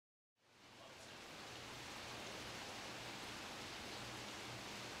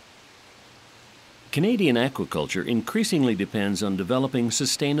Canadian aquaculture increasingly depends on developing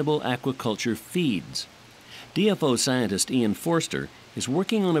sustainable aquaculture feeds. DFO scientist Ian Forster is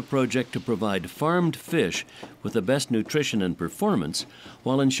working on a project to provide farmed fish with the best nutrition and performance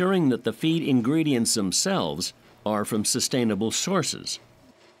while ensuring that the feed ingredients themselves are from sustainable sources.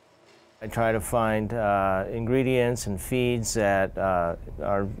 I try to find ingredients and feeds that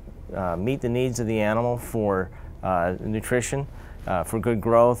meet the needs of the animal for nutrition, for good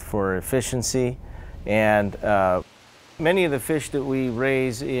growth, for efficiency. And many of the fish that we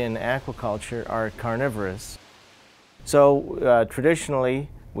raise in aquaculture are carnivorous. So traditionally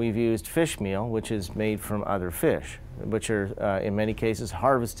we've used fish meal, which is made from other fish, which are in many cases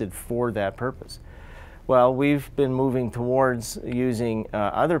harvested for that purpose. Well, we've been moving towards using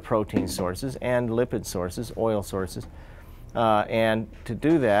other protein sources and lipid sources, oil sources. And to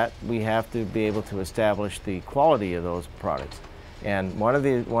do that, we have to be able to establish the quality of those products. And one of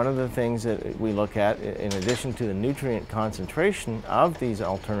the things that we look at, in addition to the nutrient concentration of these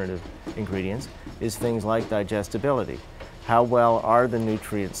alternative ingredients, is things like digestibility. How well are the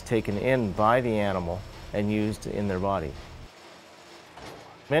nutrients taken in by the animal and used in their body?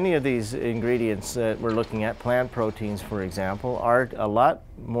 Many of these ingredients that we're looking at, plant proteins for example, are a lot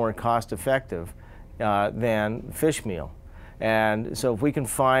more cost effective than fish meal. And so if we can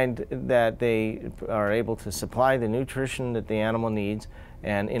find that they are able to supply the nutrition that the animal needs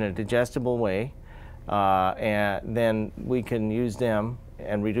and in a digestible way, and then we can use them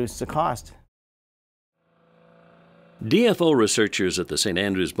and reduce the cost. DFO researchers at the St.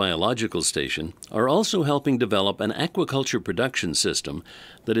 Andrews Biological Station are also helping develop an aquaculture production system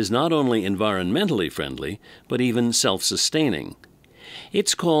that is not only environmentally friendly, but even self-sustaining.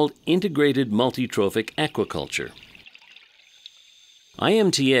 It's called Integrated Multitrophic Aquaculture.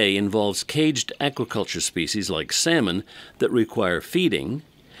 IMTA involves caged aquaculture species like salmon that require feeding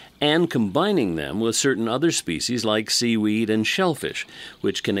and combining them with certain other species like seaweed and shellfish,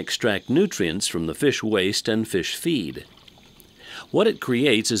 which can extract nutrients from the fish waste and fish feed. What it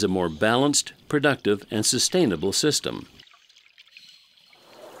creates is a more balanced, productive, and sustainable system.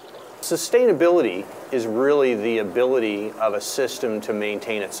 Sustainability is really the ability of a system to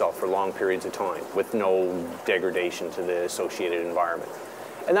maintain itself for long periods of time with no degradation to the associated environment.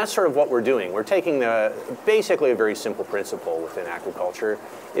 And that's sort of what we're doing. We're taking basically a very simple principle within aquaculture.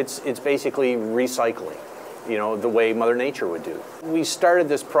 It's basically recycling, you know, the way Mother Nature would do. We started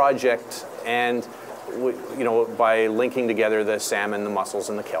this project and, by linking together the salmon, the mussels,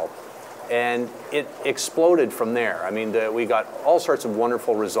 and the kelp. And it exploded from there. I mean, we got all sorts of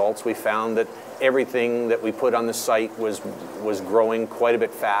wonderful results. We found that everything that we put on the site was growing quite a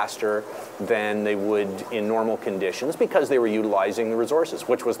bit faster than they would in normal conditions because they were utilizing the resources,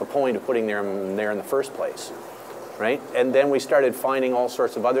 which was the point of putting them there in the first place, right? And then we started finding all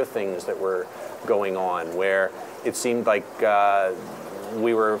sorts of other things that were going on where it seemed like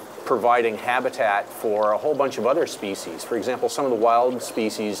we were providing habitat for a whole bunch of other species. For example, some of the wild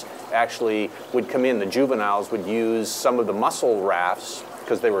species actually would come in. The juveniles would use some of the mussel rafts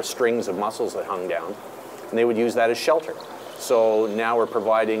because they were strings of mussels that hung down, and they would use that as shelter. So now we're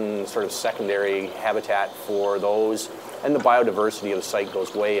providing sort of secondary habitat for those, and the biodiversity of the site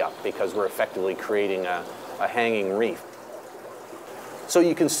goes way up because we're effectively creating a hanging reef. So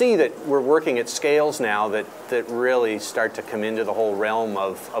you can see that we're working at scales now that really start to come into the whole realm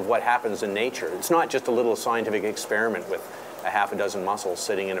of what happens in nature. It's not just a little scientific experiment with a half a dozen mussels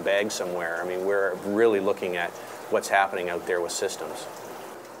sitting in a bag somewhere. I mean, we're really looking at what's happening out there with systems.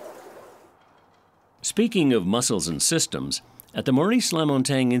 Speaking of mussels and systems, at the Maurice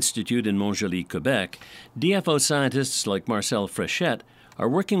Lamontagne Institute in Montjoly, Quebec, DFO scientists like Marcel Fréchette are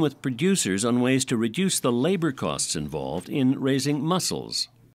working with producers on ways to reduce the labor costs involved in raising mussels.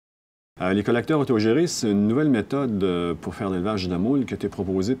 Les collecteurs autogérés, c'est une nouvelle méthode pour faire l'élevage de la moule qui a été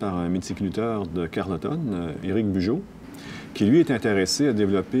proposée par un méticulteur de Carleton, Éric Bugeaud, qui lui est intéressé à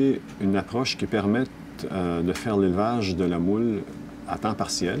développer une approche qui permette de faire l'élevage de la moule à temps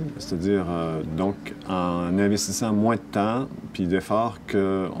partiel, c'est-à-dire donc en investissant moins de temps puis d'efforts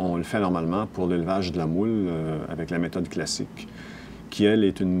qu'on le fait normalement pour l'élevage de la moule avec la méthode classique, qui, elle,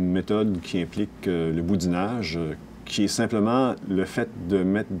 est une méthode qui implique le boudinage, qui est simplement le fait de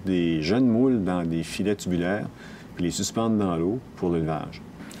mettre des jeunes moules dans des filets tubulaires puis les suspendre dans l'eau pour l'élevage.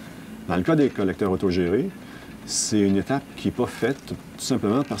 Dans le cas des collecteurs autogérés, c'est une étape qui n'est pas faite tout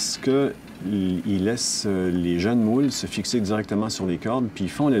simplement parce qu'ils laissent les jeunes moules se fixer directement sur les cordes puis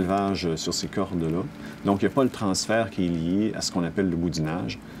ils font l'élevage sur ces cordes-là. Donc, il n'y a pas le transfert qui est lié à ce qu'on appelle le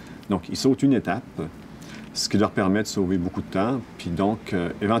boudinage. Donc, ils sautent une étape, ce qui leur permet de sauver beaucoup de temps, puis donc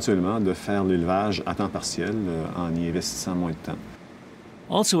éventuellement de faire l'élevage à temps partiel en y investissant moins de temps.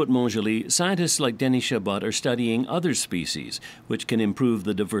 Also at Montjoly, scientists like Denis Chabot are studying other species which can improve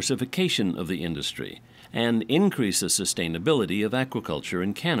the diversification of the industry and increase the sustainability of aquaculture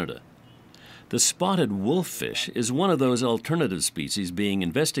in Canada. The spotted wolffish is one of those alternative species being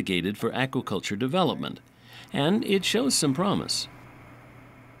investigated for aquaculture development, and it shows some promise.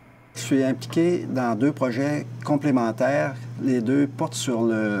 Je suis impliqué dans deux projets complémentaires. Les deux portent sur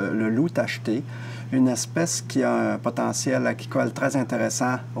le loup tacheté, une espèce qui a un potentiel aquicole très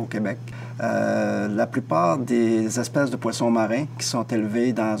intéressant au Québec. La plupart des espèces de poissons marins qui sont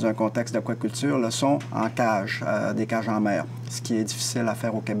élevées dans un contexte d'aquaculture le sont en cage, des cages en mer, ce qui est difficile à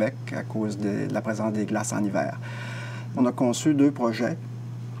faire au Québec à cause de la présence des glaces en hiver. On a conçu deux projets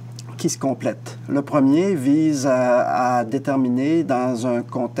qui se complètent. Le premier vise à déterminer, dans un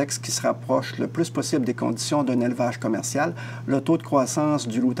contexte qui se rapproche le plus possible des conditions d'un élevage commercial, le taux de croissance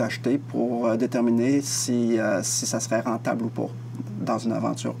du loup tacheté pour déterminer si ça serait rentable ou pas dans une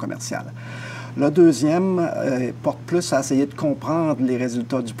aventure commerciale. Le deuxième porte plus à essayer de comprendre les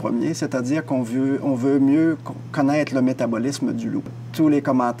résultats du premier, c'est-à-dire qu'on veut mieux connaître le métabolisme du loup. Tous les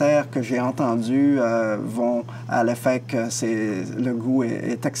commentaires que j'ai entendus vont à l'effet que le goût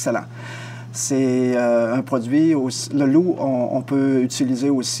est excellent. C'est un produit, le loup, on peut utiliser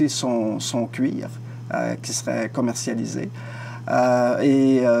aussi son cuir qui serait commercialisé.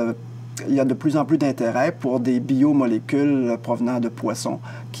 Il y a de plus en plus d'intérêt pour des biomolécules provenant de poissons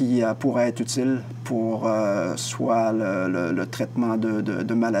qui pourraient être utiles pour soit le traitement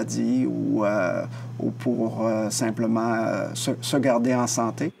de maladies ou pour simplement se garder en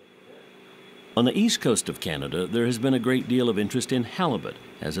santé. On the east coast of Canada, there has been a great deal of interest in halibut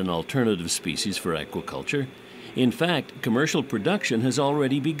as an alternative species for aquaculture. In fact, commercial production has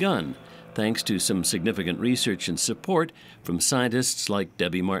already begun, thanks to some significant research and support from scientists like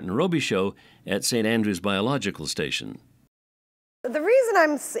Debbie Martin-Robichaud at St. Andrew's Biological Station. The reason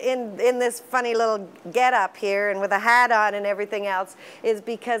I'm in this funny little get-up here and with a hat on and everything else is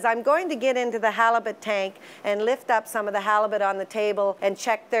because I'm going to get into the halibut tank and lift up some of the halibut on the table and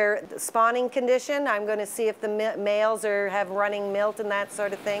check their spawning condition. I'm going to see if the males have running milt and that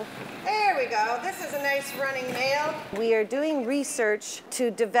sort of thing. There we go. This is a nice running male. We are doing research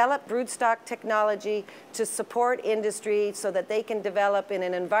to develop broodstock technology to support industry so that they can develop in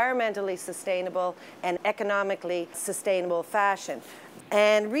an environmentally sustainable and economically sustainable fashion.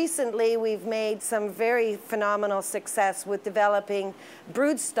 And recently we've made some very phenomenal success with developing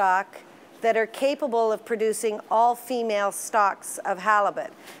broodstock that are capable of producing all-female stocks of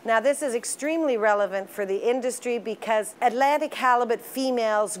halibut. Now this is extremely relevant for the industry because Atlantic halibut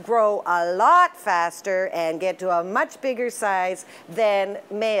females grow a lot faster and get to a much bigger size than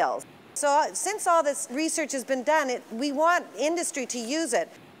males. So since all this research has been done, we want industry to use it.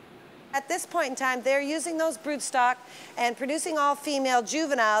 At this point in time, they're using those broodstock and producing all-female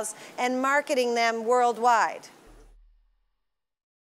juveniles and marketing them worldwide.